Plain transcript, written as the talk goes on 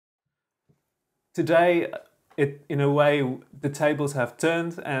Today, in a way, the tables have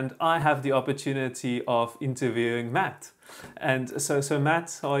turned, and I have the opportunity of interviewing Matt. And so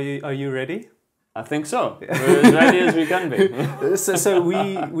Matt, are you ready? I think so. We're as ready as we can be.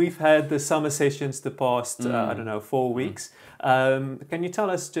 We've had the summer sessions the past I don't know 4 weeks. Can you tell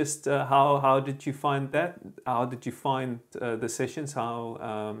us just how did you find that? How did you find the sessions? How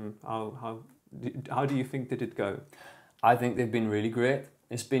do you think did it go? I think they've been really great.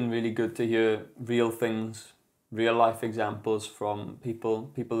 It's been really good to hear real things, real life examples from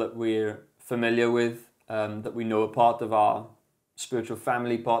people that we're familiar with, that we know are part of our spiritual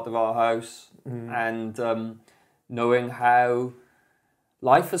family, part of our house, and knowing how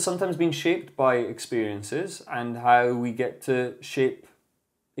life has sometimes been shaped by experiences, and how we get to shape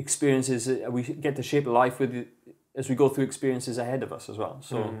experiences, we get to shape life with as we go through experiences ahead of us as well.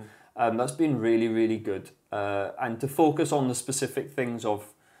 So that's been really, really good. And to focus on the specific things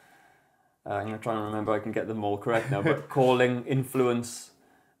of, I'm trying to remember, I can get them all correct now, but calling, influence,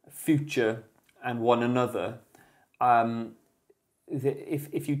 future, and one another.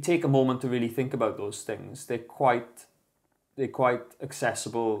 If you take a moment to really think about those things, they're quite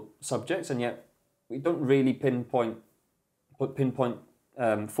accessible subjects, and yet we don't really pinpoint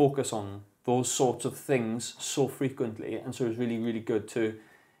focus on those sorts of things so frequently. And so it's really, really good to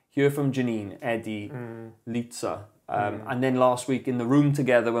hear from Janine, Eddie, Litsa, and then last week in the room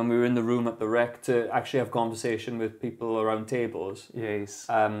together, when we were in the room at the rec, to actually have conversation with people around tables. Yes.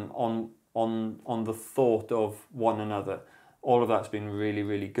 On the thought of one another. All of that's been really,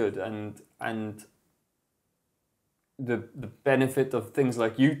 really good, and the benefit of things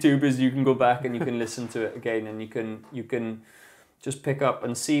like YouTube is you can go back and you can listen to it again, and you can just pick up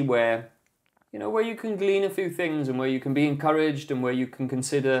and see where you can glean a few things, and where you can be encouraged, and where you can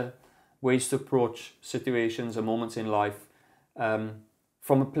consider ways to approach situations and moments in life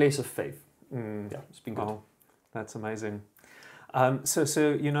from a place of faith. Yeah, it's been good. Oh, that's amazing. So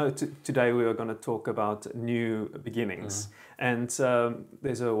today we are going to talk about new beginnings, and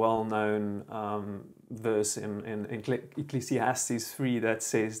there's a well-known verse in Ecclesiastes 3 that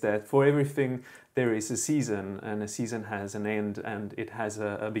says that for everything there is a season, and a season has an end, and it has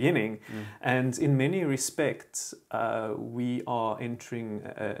a beginning. And in many respects, we are entering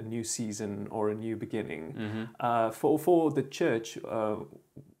a new season or a new beginning. For the church,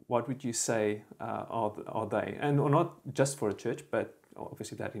 what would you say are they? And not just for a church, but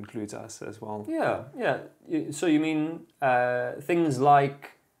obviously that includes us as well. Yeah. So you mean things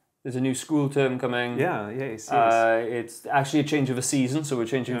like there's a new school term coming? Yes. It's actually a change of a season, so we're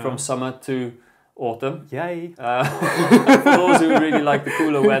changing from summer to autumn. Yay! For those who really like the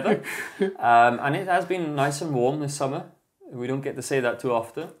cooler weather. And it has been nice and warm this summer. We don't get to say that too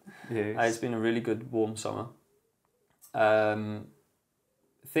often. Yes. It's been a really good warm summer.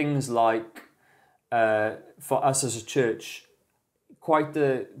 Things like, for us as a church, quite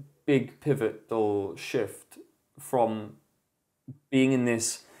a big pivotal shift from being in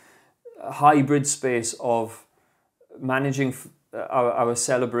this hybrid space of managing our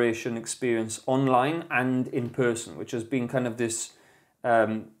celebration experience online and in person, which has been kind of this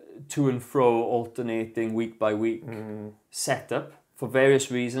to and fro alternating week by week setup for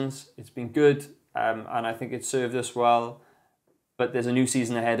various reasons. It's been good, and I think it served us well. But there's a new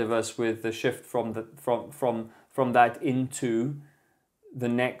season ahead of us with the shift from that into the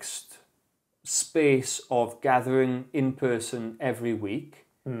next space of gathering in person every week,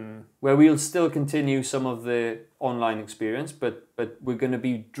 where we'll still continue some of the online experience, but we're going to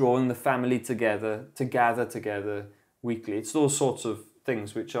be drawing the family together to gather together weekly. It's those sorts of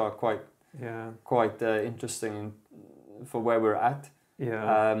things which are quite interesting for where we're at.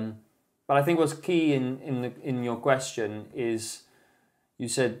 Yeah. But I think what's key in your question is, you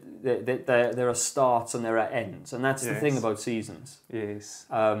said that there are starts and there are ends, and that's the thing about seasons. Yes.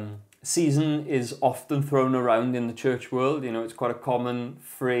 Season is often thrown around in the church world. It's quite a common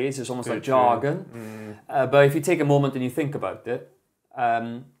phrase. It's almost like true. jargon. But if you take a moment and you think about it,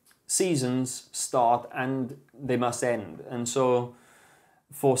 seasons start and they must end. And so,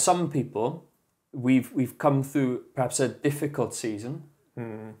 for some people, we've come through perhaps a difficult season.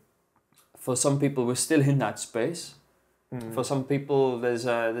 For some people, we're still in that space. For some people, there's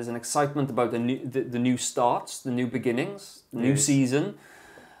an excitement about the new starts, the new beginnings, the new season,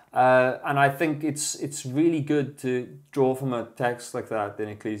 and I think it's really good to draw from a text like that in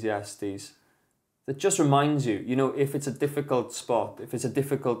Ecclesiastes that just reminds you, if it's a difficult spot, if it's a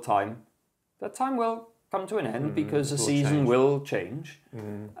difficult time, that time will come to an end because the season will change.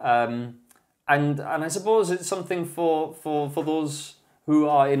 And I suppose it's something for those who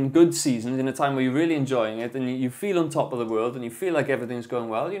are in good seasons, in a time where you're really enjoying it and you feel on top of the world and you feel like everything's going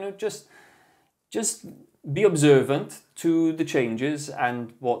well, just just be observant to the changes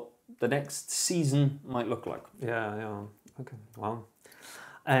and what the next season might look like. Yeah. Okay. Wow.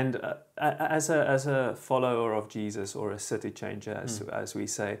 And as a follower of Jesus, or a city changer, as we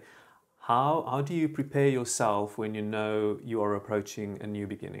say, how do you prepare yourself when you know you are approaching a new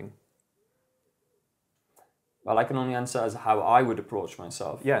beginning? Well, I can only answer as how I would approach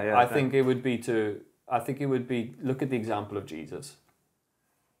myself. I think it would be look at the example of Jesus.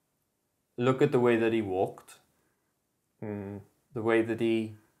 Look at the way that he walked, the way that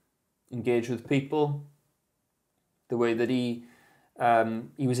he engaged with people, the way that he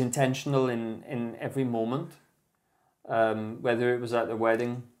was intentional in every moment, whether it was at the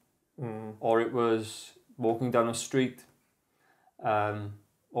wedding or it was walking down a street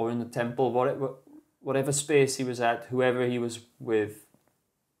or in the temple, whatever space he was at, whoever he was with,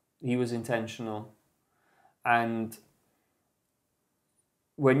 he was intentional. And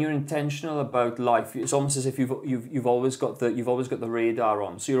when you're intentional about life, it's almost as if you've always got the radar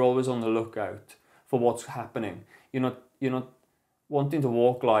on, so you're always on the lookout for what's happening. You're not wanting to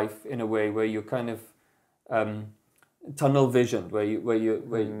walk life in a way where you're kind of tunnel visioned, where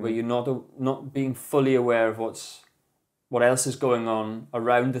you're not being fully aware of what else is going on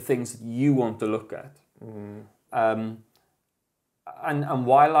around the things that you want to look at. And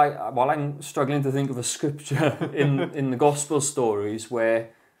while I'm struggling to think of a scripture in the gospel stories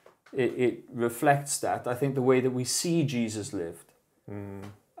where it reflects that, I think the way that we see Jesus lived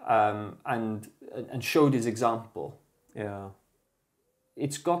and showed his example,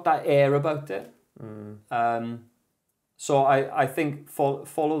 it's got that air about it. So I think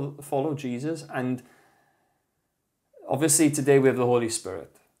follow Jesus. And obviously today we have the Holy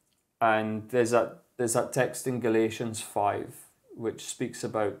Spirit, and there's that text in Galatians 5 which speaks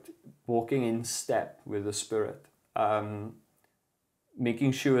about walking in step with the Spirit,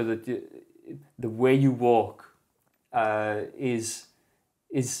 making sure that the way you walk is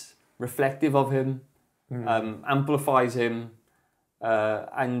reflective of him, amplifies him,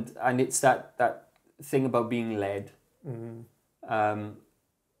 and it's that thing about being led.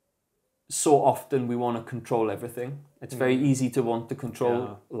 So often we want to control everything. It's very easy to want to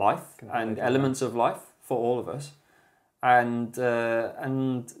control life and elements of life for all of us, and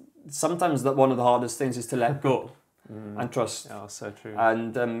sometimes that one of the hardest things is to let go and trust. Yeah, so true.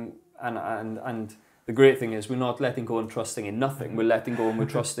 And the great thing is we're not letting go and trusting in nothing. We're letting go and we're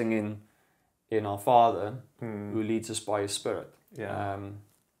trusting in our Father who leads us by His Spirit.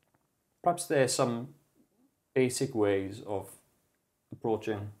 Perhaps there are some basic ways of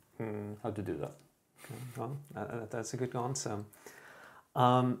approaching how to do that. Well, that's a good answer.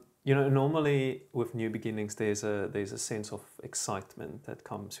 Normally with new beginnings, there's a sense of excitement that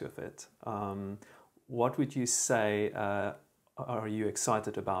comes with it. What would you say are you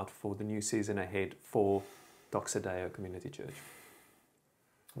excited about for the new season ahead for Doxa Deo Community Church?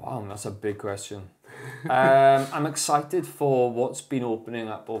 Wow, that's a big question. I'm excited for what's been opening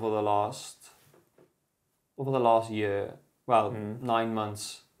up over the last year. Well, 9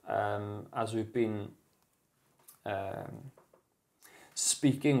 months, as we've been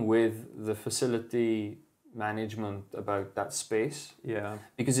speaking with the facility management about that space. Yeah.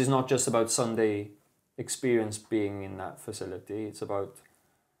 Because it's not just about Sunday experience being in that facility. It's about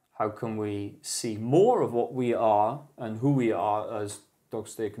how can we see more of what we are and who we are as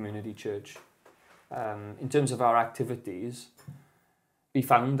Doxa Deo Community Church in terms of our activities be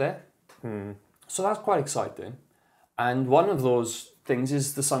found there. So that's quite exciting. And one of those things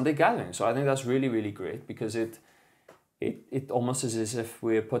is the Sunday gathering. So I think that's really, really great, because it almost is as if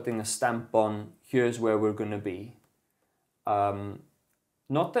we're putting a stamp on here's where we're going to be.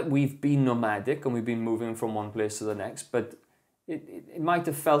 Not that we've been nomadic and we've been moving from one place to the next, but it might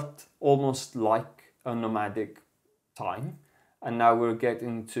have felt almost like a nomadic time. And now we're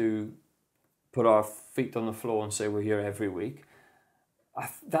getting to put our feet on the floor and say we're here every week.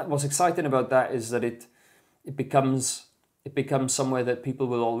 What's exciting about that is that it becomes somewhere that people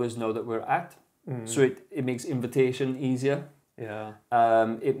will always know that we're at. So it makes invitation easier. Yeah.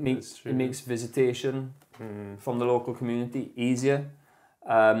 It makes visitation from the local community easier.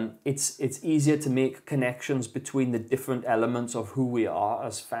 It's easier to make connections between the different elements of who we are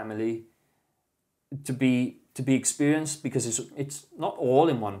as family to be experienced, because it's not all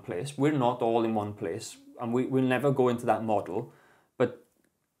in one place. We're not all in one place, and we'll never go into that model, but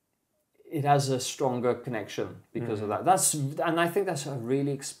it has a stronger connection because of that. And I think that's a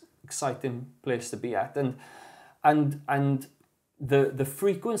really exciting place to be at, and the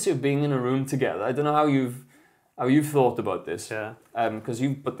frequency of being in a room together. I don't know how you've thought about this, because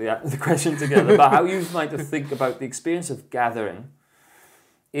you put the question together, but how you might think about the experience of gathering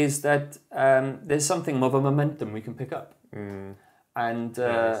is that there's something of a momentum we can pick up, and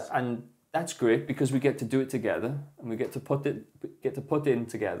that's great because we get to do it together, and we get to put in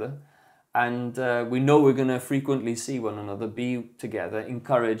together, and we know we're going to frequently see one another, be together,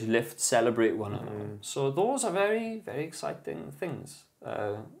 encourage, lift, celebrate one another. So those are very, very exciting things.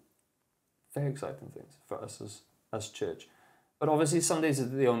 Very exciting things for us as church. But obviously Sundays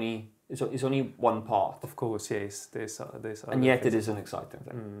is it's only one part. Of course, yes. There's and yet it is an exciting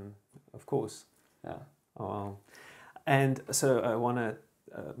thing. Of course. Yeah. Oh, wow. And so I want to,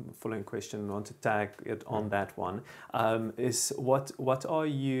 following question, I want to tag it on that one, is what are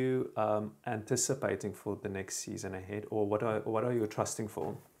you anticipating for the next season ahead, or what are you trusting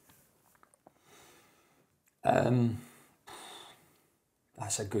for? That's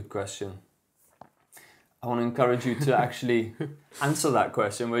a good question. I want to encourage you to actually answer that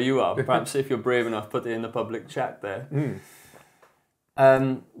question where you are. Perhaps if you're brave enough, put it in the public chat there.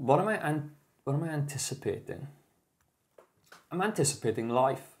 What am I anticipating? I'm anticipating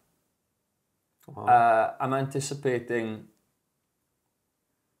life. Wow. I'm anticipating,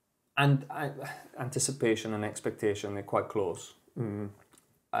 and anticipation and expectation, they're quite close.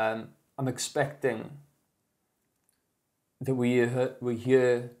 I'm expecting that we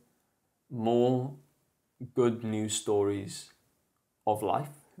hear more good news stories of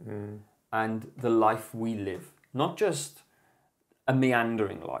life and the life we live, not just a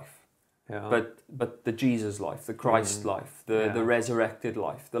meandering life, but the Jesus life, the Christ life, the resurrected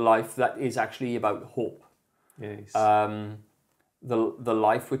life, the life that is actually about hope. Yes. The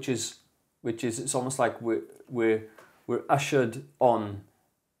life which is it's almost like we're ushered on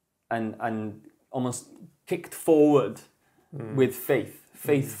and almost kicked forward with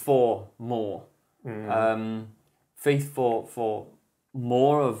faith for more. Faith for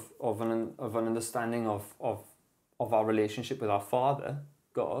more of an understanding of our relationship with our Father,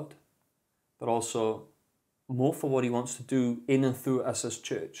 God, but also more for what He wants to do in and through us as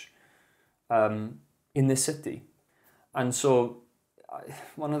church, in this city. And so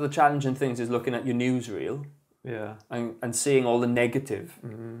one of the challenging things is looking at your newsreel and seeing all the negative,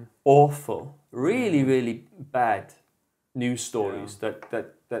 awful, really, really bad news stories that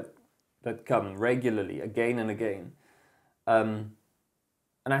come regularly, again and again. And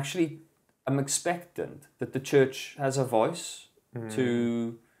actually, I'm expectant that the church has a voice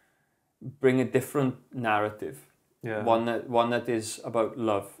to bring a different narrative, one that is about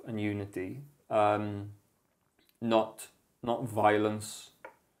love and unity, not violence,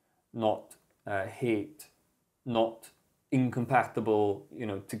 not hate, not incompatible,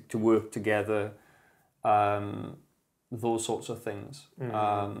 to work together, those sorts of things.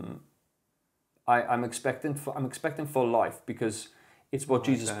 I'm expecting for life because it's what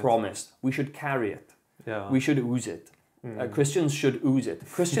Jesus promised. We should carry it. We should ooze it. Christians should ooze it.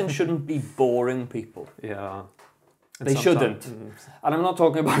 Christians shouldn't be boring people. Yeah. They shouldn't. And I'm not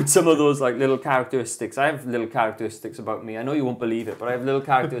talking about some of those like little characteristics. I have little characteristics about me. I know you won't believe it, but I have little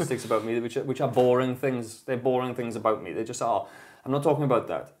characteristics about me which are boring things. They're boring things about me. They just are. I'm not talking about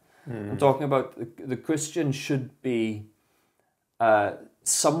that. I'm talking about the Christian should be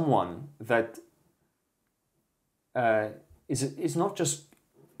someone that is not just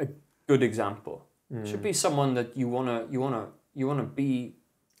a good example. It should be someone that you wanna be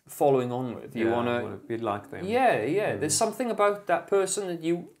following on with. You wanna be like them. Yeah. There's something about that person that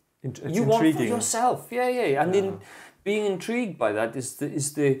you intriguing. want for yourself. And in being intrigued by that is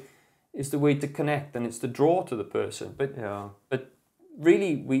the way to connect, and it's the draw to the person. But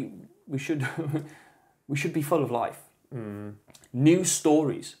really, we should we should be full of life. New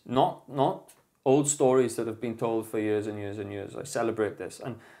stories, not old stories that have been told for years and years and years. I celebrate this,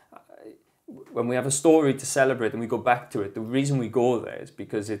 and when we have a story to celebrate and we go back to it, the reason we go there is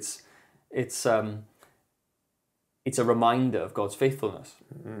because it's a reminder of God's faithfulness.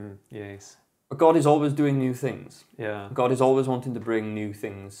 Yes. But God is always doing new things. Yeah. God is always wanting to bring new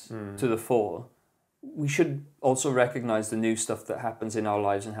things to the fore. We should also recognize the new stuff that happens in our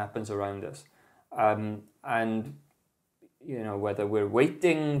lives and happens around us. And whether we're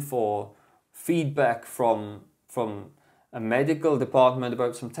waiting for feedback from a medical department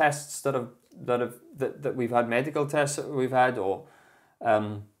about some tests that we've had, medical tests that we've had, or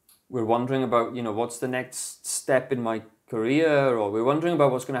we're wondering about what's the next step in my career, or we're wondering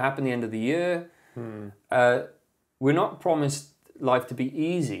about what's going to happen at the end of the year. We're not promised life to be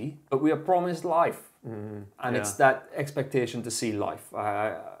easy, but we are promised life, and it's that expectation to see life.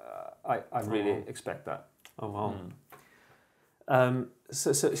 I really expect that. Oh wow.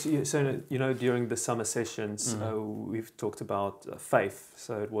 So during the summer sessions, we've talked about faith.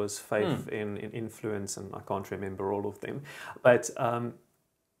 So it was faith in influence, and I can't remember all of them. But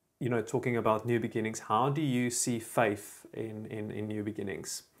talking about new beginnings, how do you see faith in new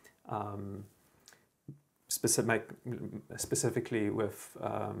beginnings? Specifically with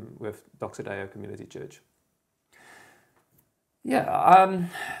Doxa Deo Community Church. Yeah,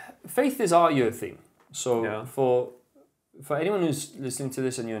 faith is our year theme. So Yeah. for anyone who's listening to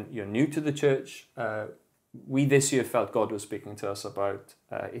this and you're new to the church, we this year felt God was speaking to us about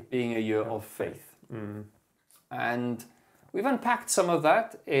it being a year of faith. And we've unpacked some of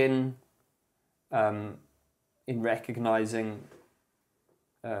that in recognizing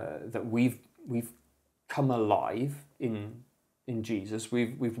that we've come alive in Jesus.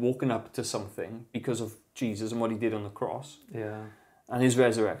 We've woken up to something because of Jesus and what he did on the cross. Yeah. And his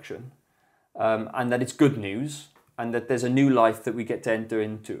resurrection. And that it's good news, and that there's a new life that we get to enter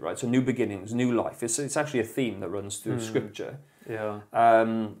into, right? So new beginnings, new life. It's actually a theme that runs through Scripture. Yeah.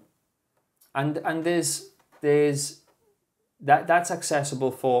 And there's that's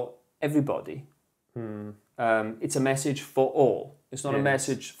accessible for everybody. It's a message for all. It's not a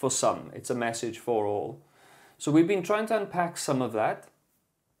message for some. It's a message for all. So we've been trying to unpack some of that,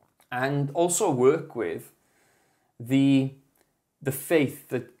 and also work with the faith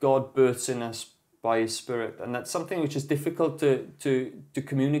that God births in us by his Spirit. And that's something which is difficult to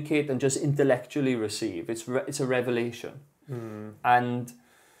communicate and just intellectually receive. It's a revelation. And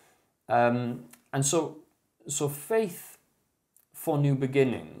so faith for new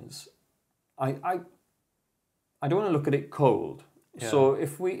beginnings, I don't want to look at it cold. Yeah. So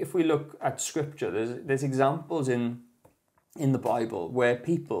if we look at Scripture, there's examples in the Bible where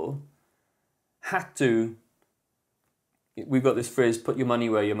people had to. We've got this phrase, put your money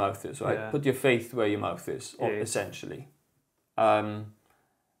where your mouth is, right? Yeah. Put your faith where your mouth is, essentially. And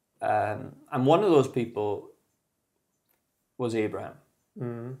one of those people was Abram.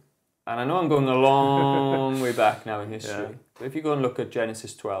 And I know I'm going a long way back now in history. But if you go and look at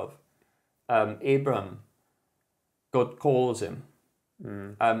Genesis 12, Abram, God calls him.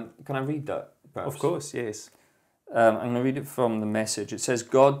 Can I read that, perhaps? Of course, yes. I'm going to read it from the Message. It says,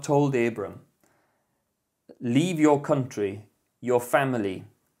 God told Abram, leave your country, your family,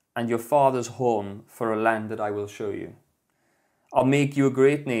 and your father's home for a land that I will show you. I'll make you a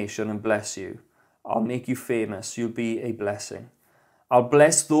great nation and bless you. I'll make you famous. You'll be a blessing. I'll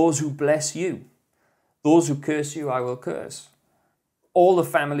bless those who bless you. Those who curse you, I will curse. All the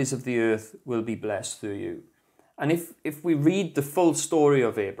families of the earth will be blessed through you. And if we read the full story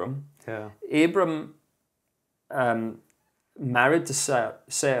of Abram, Abram married to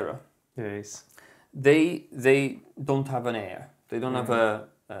Sarah. Yes. They don't have an heir. They don't have a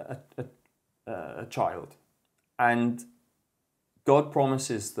child, and God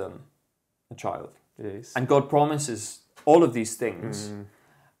promises them a child. Yes. And God promises all of these things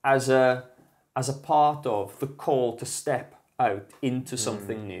as a part of the call to step out into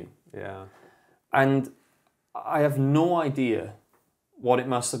something new. Yeah. And I have no idea what it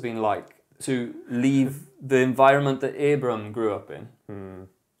must have been like to leave the environment that Abram grew up in,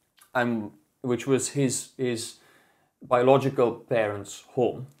 and which was his biological parents'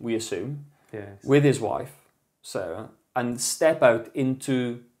 home, we assume, with his wife, Sarah, and step out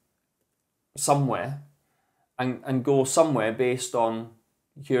into somewhere and go somewhere based on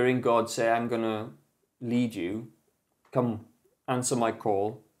hearing God say, I'm going to lead you, come answer my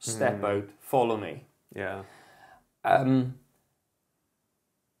call, step out, follow me. Yeah. And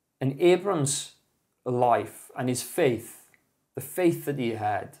Abram's life and his faith, the faith that he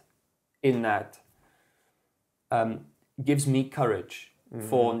had in that, gives me courage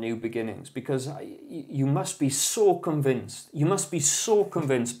for new beginnings, because you must be so convinced. You must be so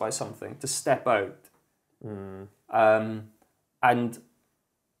convinced by something to step out, and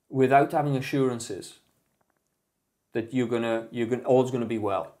without having assurances that all's gonna be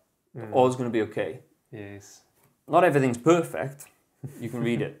well, all's gonna be okay. Yes. Not everything's perfect. You can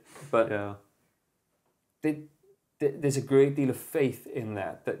read it, but there's a great deal of faith in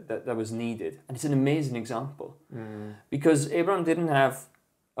that was needed. And it's an amazing example. Because Abram didn't have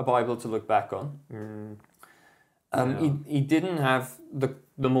a Bible to look back on. He didn't have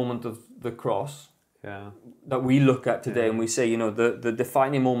the moment of the cross that we look at today and we say, the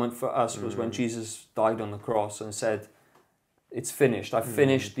defining moment for us was when Jesus died on the cross and said, it's finished. I've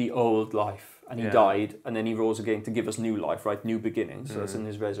finished the old life. And he died, and then he rose again to give us new life, right? New beginnings. So that's in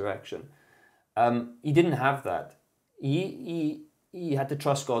his resurrection. He didn't have that. He had to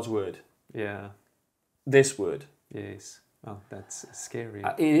trust God's word. Yeah. This word. Yes. Oh, that's scary.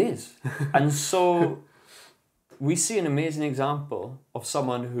 It is. And so we see an amazing example of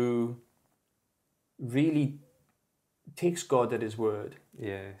someone who really takes God at his word.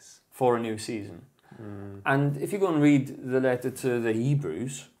 Yes. For a new season. And if you go and read the letter to the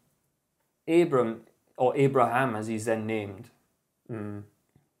Hebrews, Abram, or Abraham as he's then named, Mm.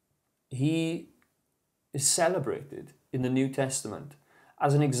 he is celebrated in the New Testament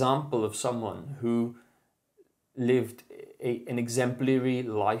as an example of someone who lived an exemplary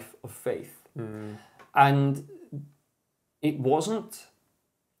life of faith. Mm. And it wasn't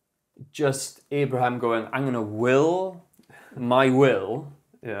just Abraham going, I'm going to will my will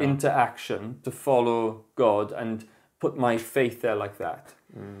Yeah. into action to follow God and put my faith there like that.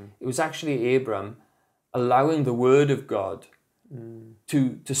 Mm. It was actually Abram allowing the word of God Mm.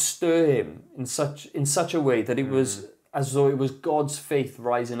 to stir him in such a way that it was as though it was God's faith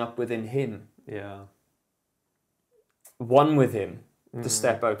rising up within him, Yeah. one with him, to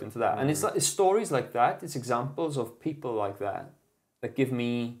step out into that. And it's stories like that, it's examples of people like that that give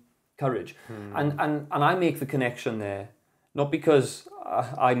me courage. And I make the connection there, not because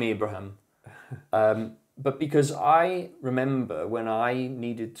I'm Abraham, but because I remember when I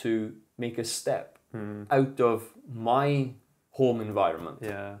needed to make a step out of my home environment,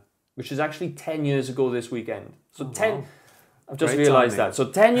 Yeah. which is actually 10 years ago this weekend. So Wow. I've just Great realised timing. that.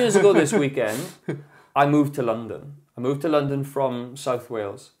 So 10 years ago this weekend, I moved to London. I moved to London from South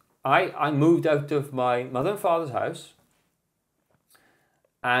Wales. I moved out of my mother and father's house,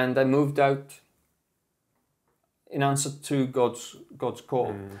 and I moved out in answer to God's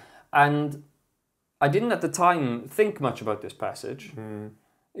call. And I didn't at the time think much about this passage.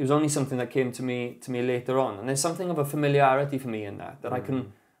 It was only something that came to me later on. And there's something of a familiarity for me in that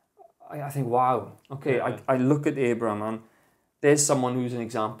I think, wow, okay, Yeah. I look at Abram and there's someone who's an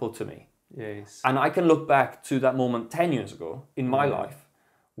example to me. Yes. And I can look back to that moment 10 years ago in my life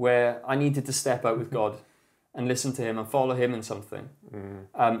where I needed to step out with God and listen to him and follow him in something.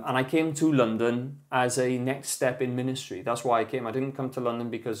 And I came to London as a next step in ministry. That's why I came. I didn't come to London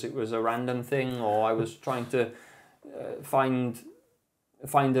because it was a random thing or I was trying to find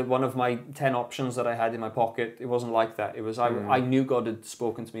one of my 10 options that I had in my pocket. It wasn't like that. It was I knew God had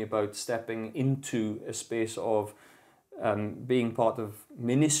spoken to me about stepping into a space of being part of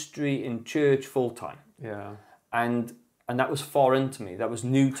ministry in church full time. Yeah. And that was foreign to me. That was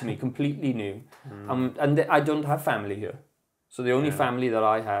new to me, completely new. And I don't have family here. So the only family that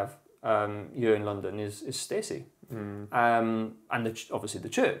I have here in London is Stacey. And obviously the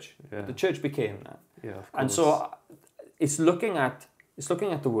church. Yeah. The church became that. Yeah, of And course. so it's looking at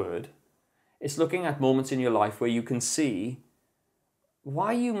the word. It's looking at moments in your life where you can see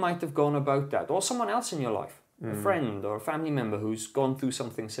why you might have gone about that, or someone else in your life. A friend or a family member who's gone through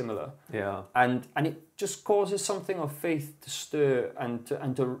something similar, Yeah. and it just causes something of faith to stir and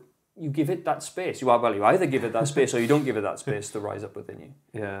to you give it that space. You either give it that space or you don't give it that space to rise up within you,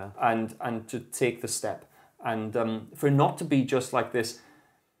 Yeah. and to take the step, and for it not to be just like this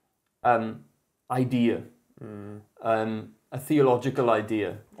idea, a theological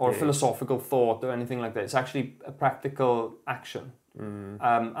idea or a philosophical thought or anything like that. It's actually a practical action. And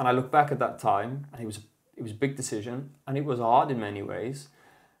I look back at that time, and it was a big decision, and it was hard in many ways,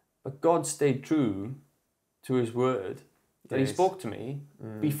 but God stayed true to his word that he spoke to me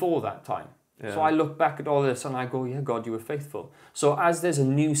before that time. Yeah. So I look back at all this and I go, yeah, God, you were faithful. So as there's a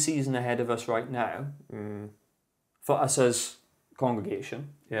new season ahead of us right now, for us as congregation,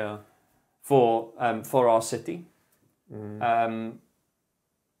 Yeah. for our city,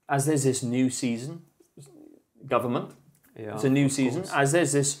 as there's this new season, government, Yeah. it's a new of season. course. As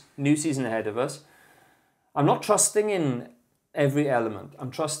there's this new season ahead of us, I'm not trusting in every element. I'm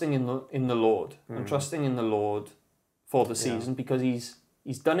trusting in the Lord. I'm trusting in the Lord for the season because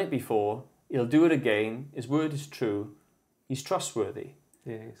he's done it before. He'll do it again. His word is true. He's trustworthy.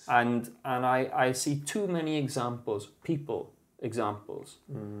 Yes. And I see too many examples,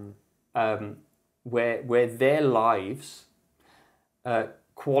 where their lives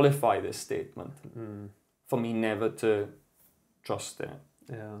qualify this statement for me never to trust in it.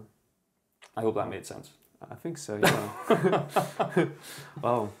 Yeah. I hope that made sense. I think so. Yeah.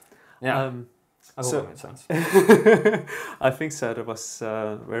 Wow. Yeah. I hope so- that made sense. I think so. That was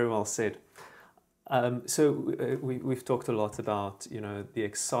very well said. We've talked a lot about the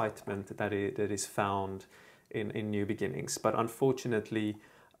excitement that is found in new beginnings, but unfortunately,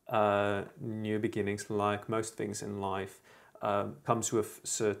 new beginnings, like most things in life, comes with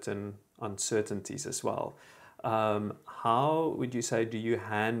certain uncertainties as well. How would you say do you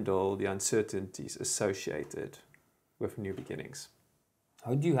handle the uncertainties associated with new beginnings?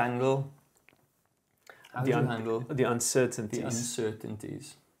 How do you handle The uncertainties. the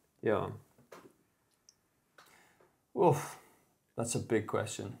uncertainties? Yeah. Oof, that's a big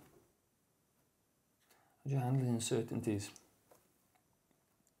question. How do you handle the uncertainties?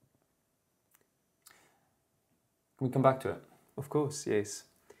 Can we come back to it? Of course, yes.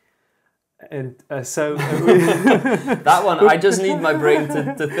 And so that one, I just need my brain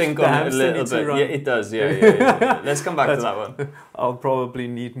to think on it a little bit. Yeah, it does. Yeah. Let's come back to that one. I'll probably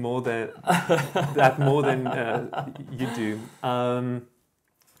need more than that more than you do.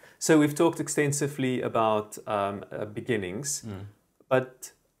 So we've talked extensively about beginnings,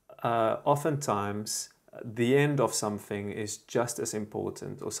 but oftentimes the end of something is just as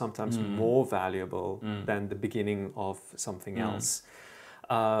important, or sometimes more valuable than the beginning of something else.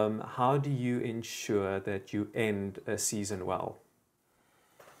 How do you ensure that you end a season well?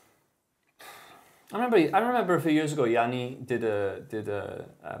 I remember a few years ago, Yanni did a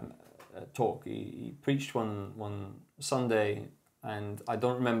talk. He preached one Sunday, and I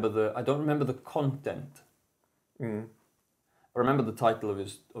don't remember the content. I remember the title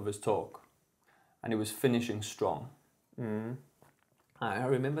of his talk, and it was Finishing Strong. I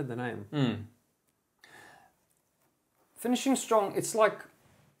remember the name. Finishing Strong.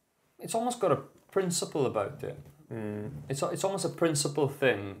 It's almost got a principle about it. It's almost a principle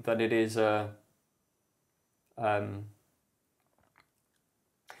thing that it is a.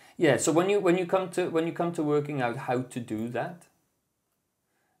 So when you come to working out how to do that,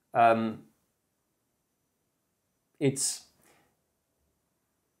 it's.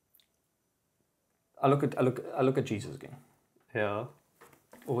 I look at Jesus again. Yeah.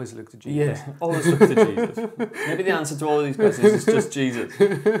 Always look to Jesus. Yeah, always look to Jesus. Maybe the answer to all of these questions is just Jesus.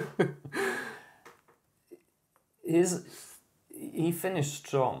 He finished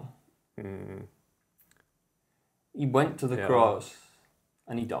strong. He went to the cross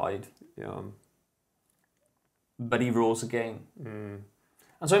and he died. Yeah. But he rose again. And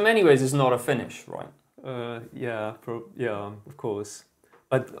so in many ways it's not a finish, right? Yeah, of course.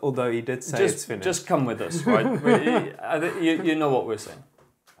 But although he did say it's finished. Just come with us, right? You know what we're saying.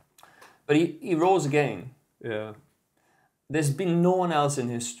 But he rose again. Yeah. There's been no one else in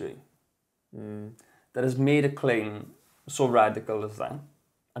history that has made a claim so radical as that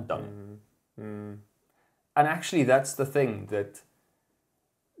and done it. And actually that's the thing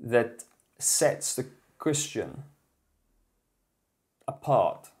that sets the Christian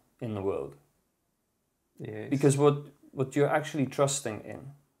apart in the world. Yes. Because what you're actually trusting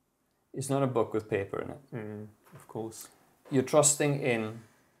in is not a book with paper in it. Of course. You're trusting in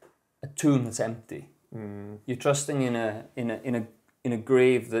a tomb that's empty. You're trusting in a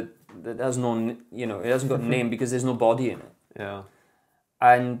grave that has no, it hasn't got a name because there's no body in it. Yeah.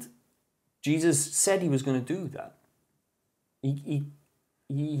 And Jesus said he was going to do that.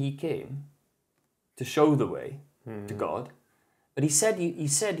 He came to show the way to God, but he said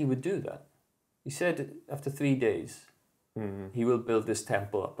he would do that. He said after 3 days he will build this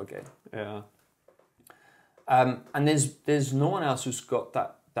temple up again. Yeah. And there's no one else who's got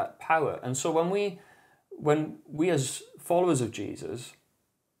that power. And so when we as followers of Jesus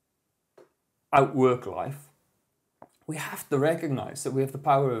outwork life, we have to recognize that we have the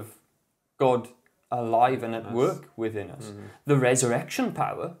power of God alive and at work within us. The resurrection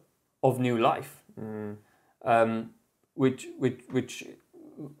power of new life, which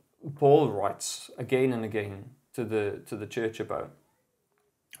Paul writes again and again to the church about.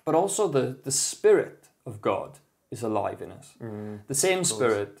 But also the Spirit of God is alive in us. The same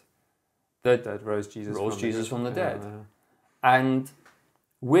Spirit that rose Jesus from the dead. And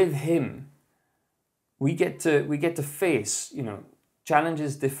with him we get to face,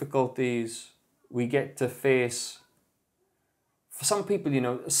 challenges, difficulties. We get to face, for some people,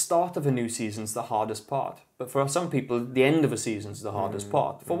 the start of a new season is the hardest part. But for some people, the end of a season is the hardest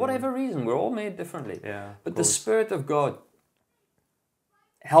part. For whatever reason, we're all made differently. Yeah, but the Spirit of God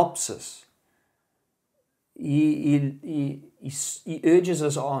helps us. He urges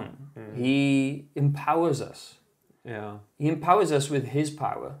us on. He empowers us. Yeah. He empowers us with his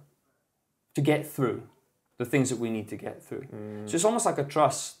power to get through the things that we need to get through. So it's almost like a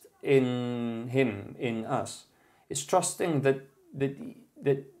trust in him, in us. It's trusting that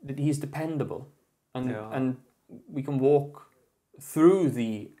he's dependable, and we can walk through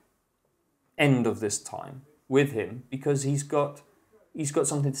the end of this time with him because he's got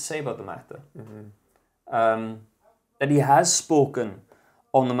something to say about the matter. That he has spoken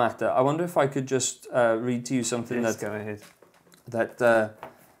on the matter. I wonder if I could just read to you something Go ahead. that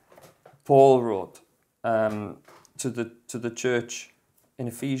Paul wrote to the church in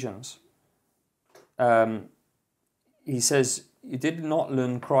Ephesians. He says, "You did not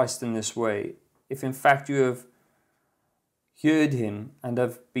learn Christ in this way, if in fact you have heard him and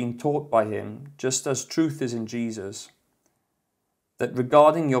have been taught by him, just as truth is in Jesus, that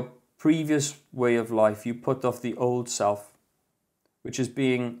regarding your previous way of life you put off the old self, which is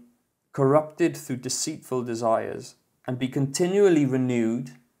being corrupted through deceitful desires, and be continually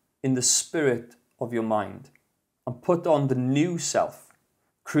renewed in the spirit of your mind, and put on the new self,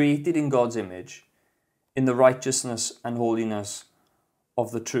 created in God's image, in the righteousness and holiness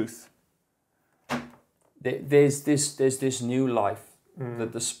of the truth. There's this new life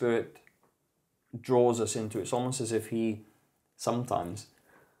that the Spirit draws us into. It's almost as if he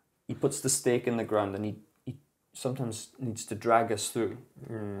puts the stake in the ground, and he sometimes needs to drag us through.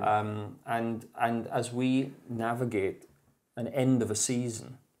 And as we navigate an end of a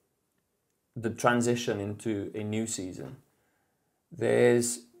season, the transition into a new season,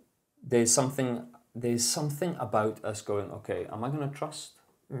 there's something about us going, okay, am I going to trust?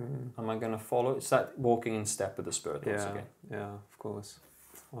 Am I going to follow? It's that walking in step with the Spirit once again. Yeah, of course.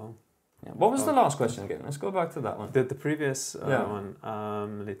 Well, yeah. What was the last question again? Let's go back to that one. The previous one,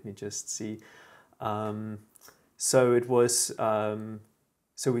 let me just see. So it was,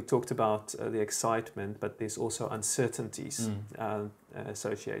 so we talked about the excitement, but there's also uncertainties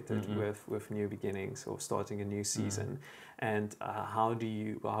associated with new beginnings or starting a new season. And how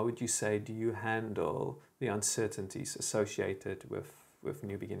would you say, do you handle the uncertainties associated with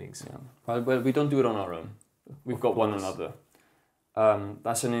new beginnings? Yeah. Well, we don't do it on our own. We've got one another.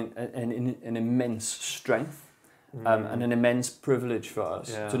 That's an immense strength and an immense privilege for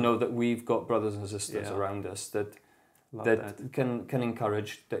us to know that we've got brothers and sisters around us that can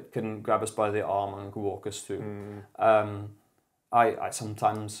encourage, that can grab us by the arm and walk us through. I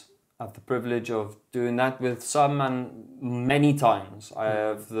sometimes have the privilege of doing that with some, and many times I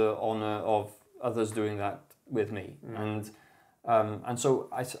have the honour of others doing that with me. And so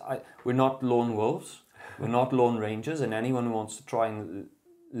we're not lone wolves, we're not lone rangers, and anyone who wants to try and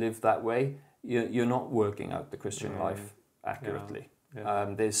live that way, you're not working out the Christian life accurately.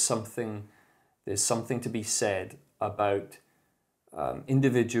 There's something to be said about the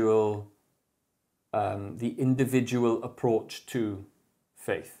individual approach to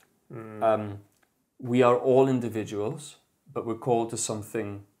faith. We are all individuals, but we're called to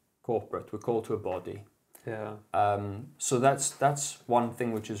something corporate. We're called to a body. So that's one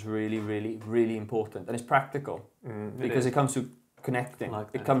thing which is really, really, really important, and it's practical because it comes to connecting.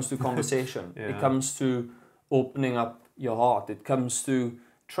 It comes to conversation. It comes to opening up your heart. It comes to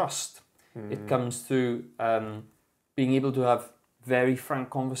trust. It comes to being able to have very frank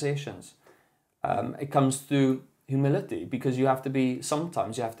conversations. It comes to humility, because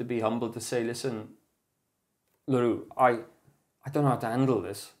sometimes you have to be humble to say, listen, Leroux, I don't know how to handle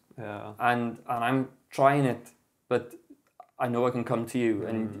this. And I'm trying it, but I know I can come to you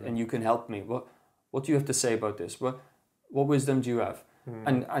and you can help me. What do you have to say about this? What wisdom do you have?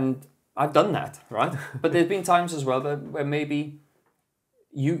 And I've done that, right? But there's been times as well where maybe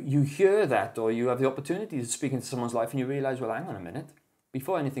you hear that, or you have the opportunity to speak into someone's life, and you realize, well, hang on a minute,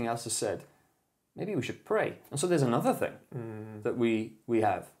 before anything else is said, maybe we should pray. And so there's another thing that we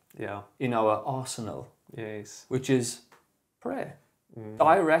have in our arsenal, which is prayer.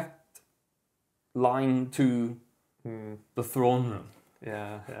 Direct line to the throne room.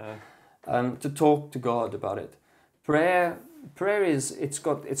 To talk to God about it. Prayer is, it's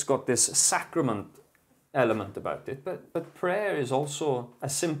got this sacrament element about it, but prayer is also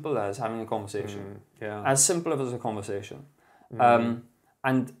as simple as having a conversation. As simple as a conversation.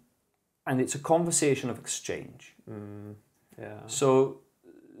 And it's a conversation of exchange. So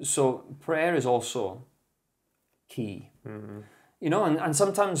prayer is also key. You know, and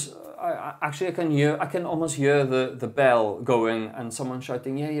sometimes I can almost hear the bell going and someone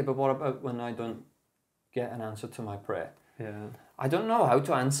shouting, yeah, but what about when I don't get an answer to my prayer? I don't know how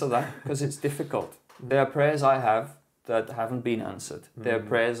to answer that, because it's difficult. There are prayers I have that haven't been answered. There are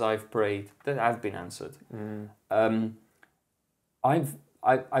prayers I've prayed that have been answered. I've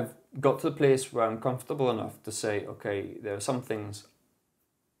got to the place where I'm comfortable enough to say, okay, there are some things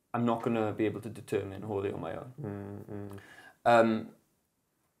I'm not going to be able to determine wholly on my own.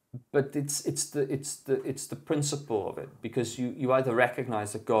 But it's the principle of it, because you either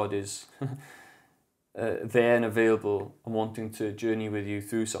recognize that God is there and available and wanting to journey with you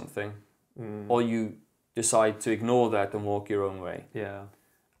through something, or you decide to ignore that and walk your own way.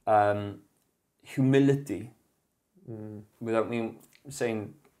 Humility, without me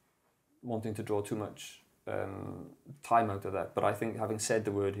wanting to draw too much time out of that, but I think, having said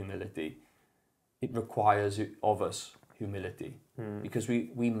the word humility, it requires of us humility, because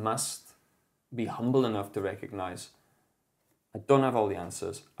we must be humble enough to recognize, I don't have all the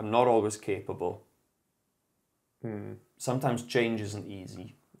answers, I'm not always capable. Sometimes change isn't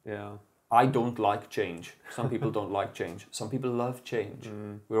easy. I don't like change. Some people don't like change. Some people love change.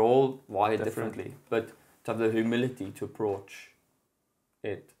 We're all wired differently, but to have the humility to approach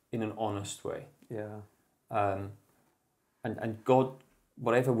it in an honest way. And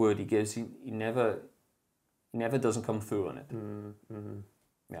whatever word he gives, he never doesn't come through on it.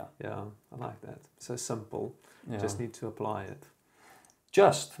 Yeah. Yeah, I like that. So simple. Yeah. Just need to apply it. You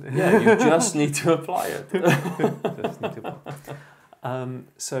just need to apply it. Just need to apply.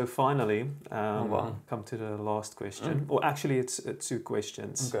 So finally, wow. come to the last question. Or actually, it's 2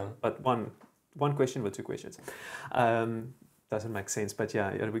 questions. Okay. But one question with 2 questions. Doesn't make sense, but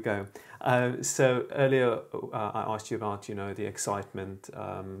yeah, here we go. So earlier I asked you about, the excitement,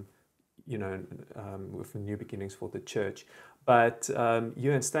 with new beginnings for the church. But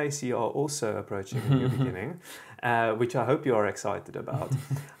you and Stacey are also approaching a new beginning, which I hope you are excited about.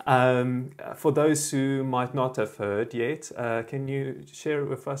 For those who might not have heard yet, can you share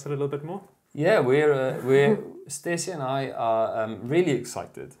with us a little bit more? Yeah, we're Stacey and I are really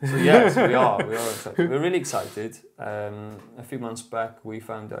excited. So yes, we are excited. We're really excited. A few months back, we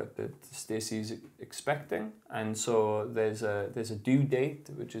found out that Stacey's expecting, and so there's a due date,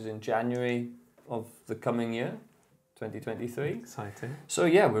 which is in January of the coming year, 2023. Exciting. So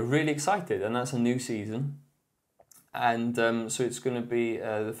yeah, we're really excited, and that's a new season. And so it's going to be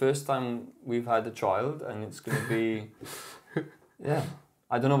the first time we've had a child, and it's going to be, yeah.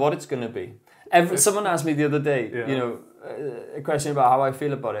 I don't know what it's going to be. Someone asked me the other day, a question about how I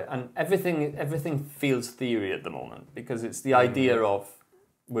feel about it, and everything feels theory at the moment, because it's the idea of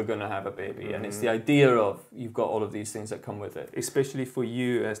we're going to have a baby, and it's the idea of you've got all of these things that come with it. Especially for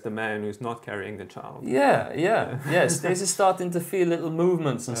you as the man who's not carrying the child. Yeah. Stacey's starting to feel little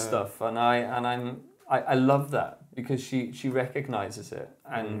movements and stuff, and I love that, because she recognizes it,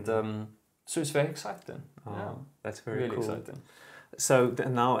 and so it's very exciting. Oh, yeah, that's very really cool. exciting. So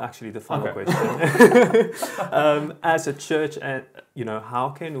now, actually, the final Okay. question: as a church, how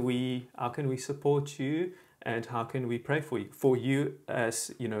can we support you, and how can we pray for you? For you,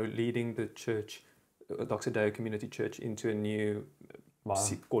 as leading the church, Doxa Deo Community Church, into a new,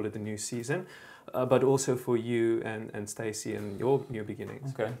 call it a new season, but also for you and Stacey and your new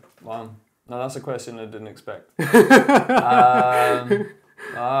beginnings. Okay. Wow. No, that's a question I didn't expect.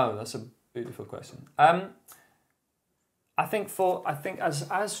 That's a beautiful question. I think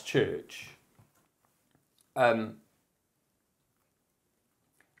as church,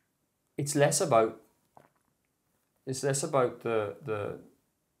 it's less about the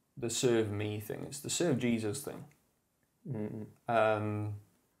serve me thing. It's the serve Jesus thing.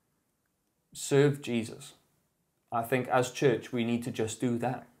 Serve Jesus. I think as church we need to just do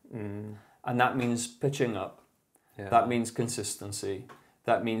that, and that means pitching up. Yeah. That means consistency.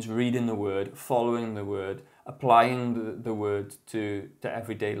 That means reading the word, following the word, applying the word to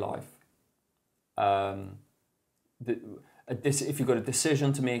everyday life. If you've got a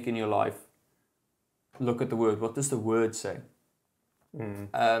decision to make in your life, look at the word. What does the word say?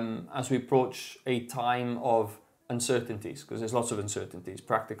 As we approach a time of uncertainties, because there's lots of uncertainties,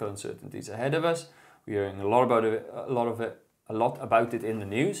 practical uncertainties ahead of us. We're hearing a lot about it in the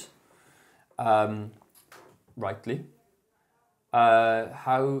news, rightly.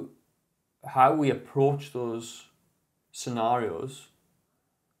 How we approach those scenarios,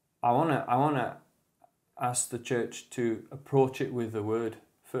 I wanna ask the church to approach it with the word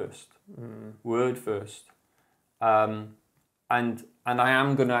first. Word first. And I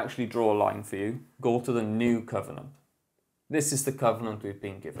am going to actually draw a line for you. Go to the new covenant. This is the covenant we've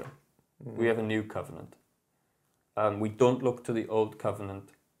been given. We have a new covenant. We don't look to the old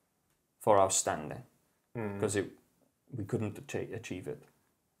covenant for our standing, because we couldn't achieve it.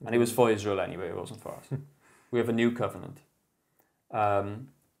 And it was for Israel anyway, it wasn't for us. We have a new covenant. And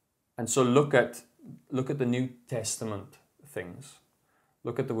so look at the New Testament things.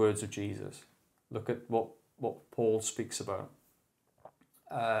 Look at the words of Jesus. Look at what Paul speaks about.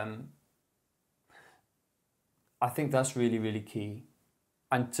 I think that's really, really key.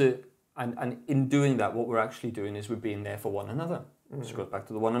 And in doing that, what we're actually doing is we're being there for one another. Which goes back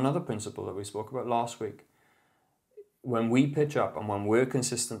to the one another principle that we spoke about last week. When we pitch up and when we're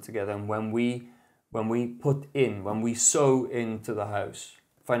consistent together, and when we sow into the house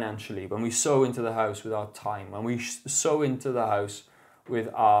financially, when we sow into the house with our time, when we sow into the house with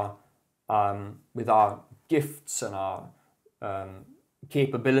our gifts and our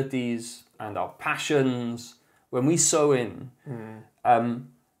capabilities and our passions, when we sow in,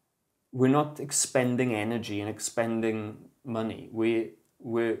 we're not expending energy and expending money. We're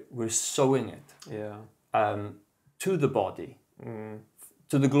sowing it. Yeah. To the body,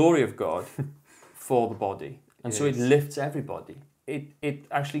 to the glory of God, for the body. And so it lifts everybody. It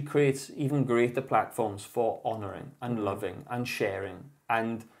actually creates even greater platforms for honouring and loving and sharing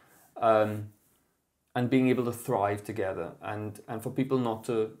and being able to thrive together and for people not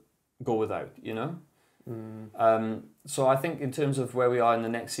to go without, So I think in terms of where we are in the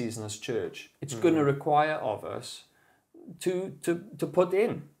next season as church, it's going to require of us to put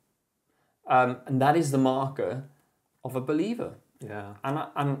in. And that is the marker of a believer. Yeah.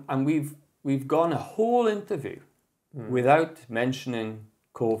 And we've gone a whole interview without mentioning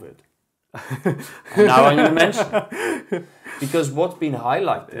COVID. And now I'm going to mention it. Because what's been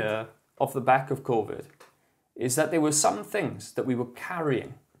highlighted off the back of COVID is that there were some things that we were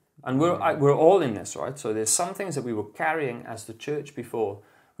carrying. And we're all in this, right? So there's some things that we were carrying as the church before,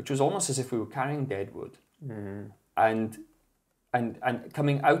 which was almost as if we were carrying dead wood. And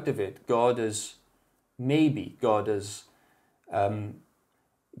coming out of it, God has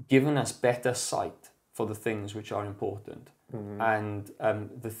given us better sight for the things which are important, and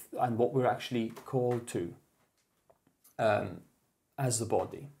what we're actually called to as the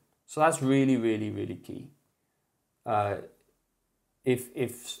body. So that's really, really, really key.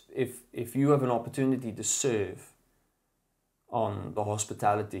 If you have an opportunity to serve on the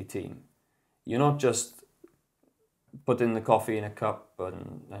hospitality team, you're not just putting the coffee in a cup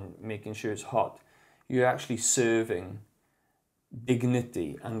and making sure it's hot. You're actually serving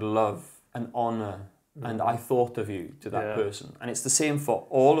dignity and love and honor and I thought of you to that person. And it's the same for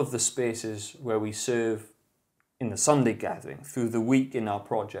all of the spaces where we serve in the Sunday gathering, through the week, in our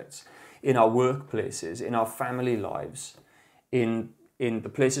projects, in our workplaces, in our family lives, in the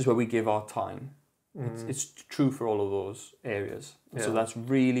places where we give our time. It's true for all of those areas. Yeah. So that's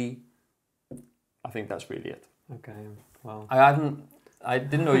really, I think that's really it. Okay, well. I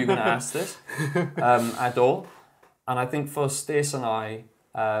didn't know you were going to ask this at all. And I think for Stace and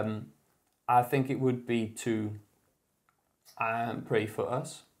I think it would be to pray for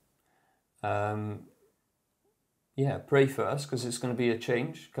us. Pray for us, because it's going to be a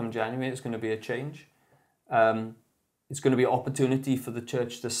change. Come January, it's going to be a change. It's going to be an opportunity for the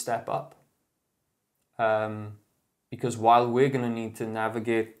church to step up. Because while we're going to need to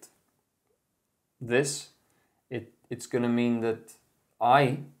navigate this, it's going to mean that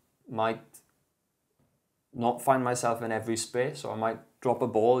I might not find myself in every space, or I might drop a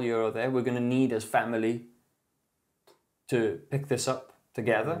ball here or there. We're going to need, as family, to pick this up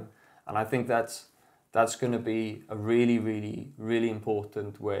together. And I think that's going to be a really, really, really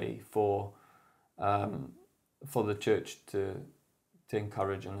important way for the church to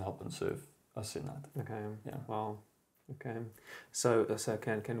encourage and help and serve us in that. Okay. Yeah. Wow. Okay. So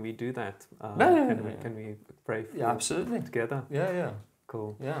can we do that? Can we pray for absolutely together? Yeah.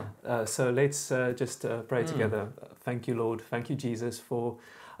 Cool. Yeah. So let's just pray together. Thank you, Lord. Thank you, Jesus, for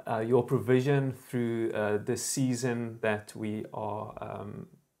your provision through this season that we are,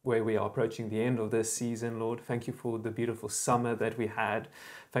 where we are approaching the end of this season, Lord. Thank you for the beautiful summer that we had.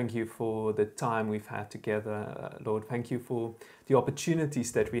 Thank you for the time we've had together, Lord. Thank you for the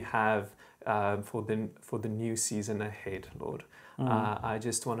opportunities that we have for the new season ahead, Lord. I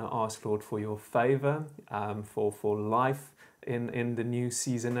just want to ask, Lord, for your favor, for life in the new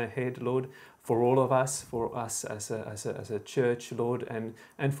season ahead, Lord, for all of us, for us as a church, Lord,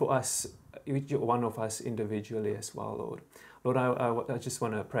 and for us, each one of us individually as well, Lord. Lord, I just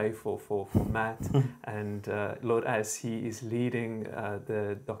want to pray for Matt and Lord, as he is leading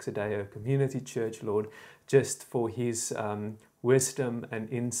the Doxa Deo Community Church, Lord, just for his wisdom and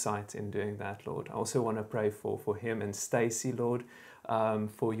insight in doing that, Lord. I also want to pray for him and Stacy, Lord,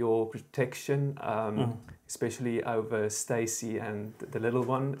 for your protection, especially over Stacy and the little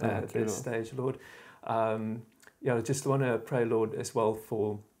one at this stage, Lord. I just want to pray, Lord, as well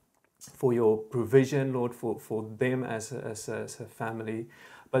for your provision, Lord, for them as a family,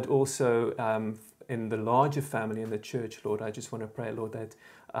 but also in the larger family in the church, Lord. I just want to pray, Lord, that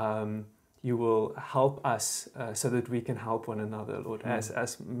you will help us so that we can help one another, Lord.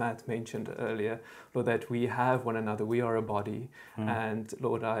 As Matt mentioned earlier, Lord, that we have one another. We are a body, and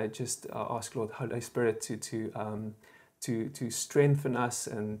Lord, I just ask, Lord, Holy Spirit, to strengthen us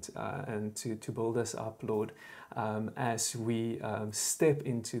and to build us up, Lord, as we step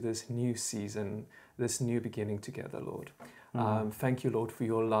into this new season, this new beginning together, Lord. Thank you, Lord, for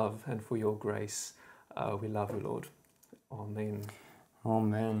your love and for your grace. We love you, Lord. Amen.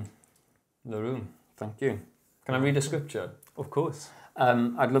 Amen. Laroon, thank you. Can I read a scripture? Of course.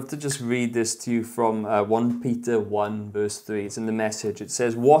 I'd love to just read this to you from 1 Peter 1 verse 3. It's in the Message. It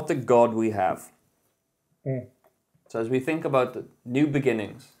says, "What a God we have." So as we think about the new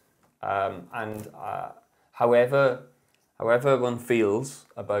beginnings, and however one feels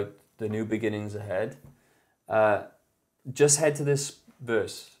about the new beginnings ahead, just head to this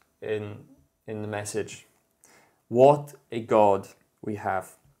verse in the Message. What a God we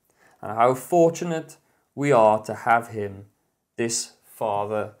have, and how fortunate we are to have him, this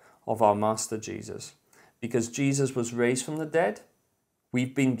Father of our Master Jesus. because Jesus was raised from the dead,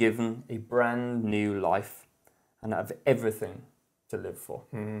 we've been given a brand new life and have everything to live for.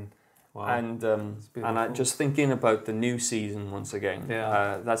 Wow. And I just thinking about the new season once again.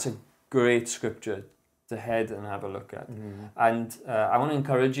 Yeah. That's a great scripture to head and have a look at. And I want to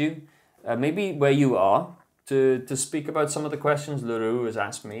encourage you, maybe where you are, to speak about some of the questions LaRue has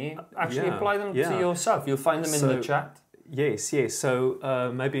asked me. Actually, apply them to yourself. You'll find them in the chat. Yes.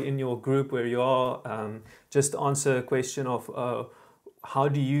 So maybe in your group where you are, just answer a question of how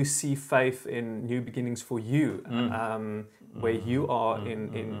do you see faith in new beginnings for you, where you are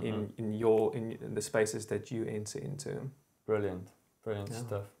in the spaces that you enter into. Brilliant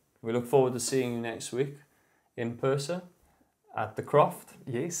stuff. We look forward to seeing you next week in person at the Croft.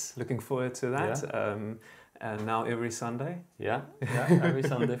 Yes, looking forward to that. Yeah. And now every Sunday. Yeah, every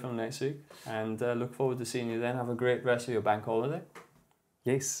Sunday from next week. And look forward to seeing you then. Have a great rest of your bank holiday.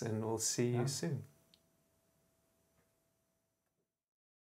 Yes, and we'll see you soon.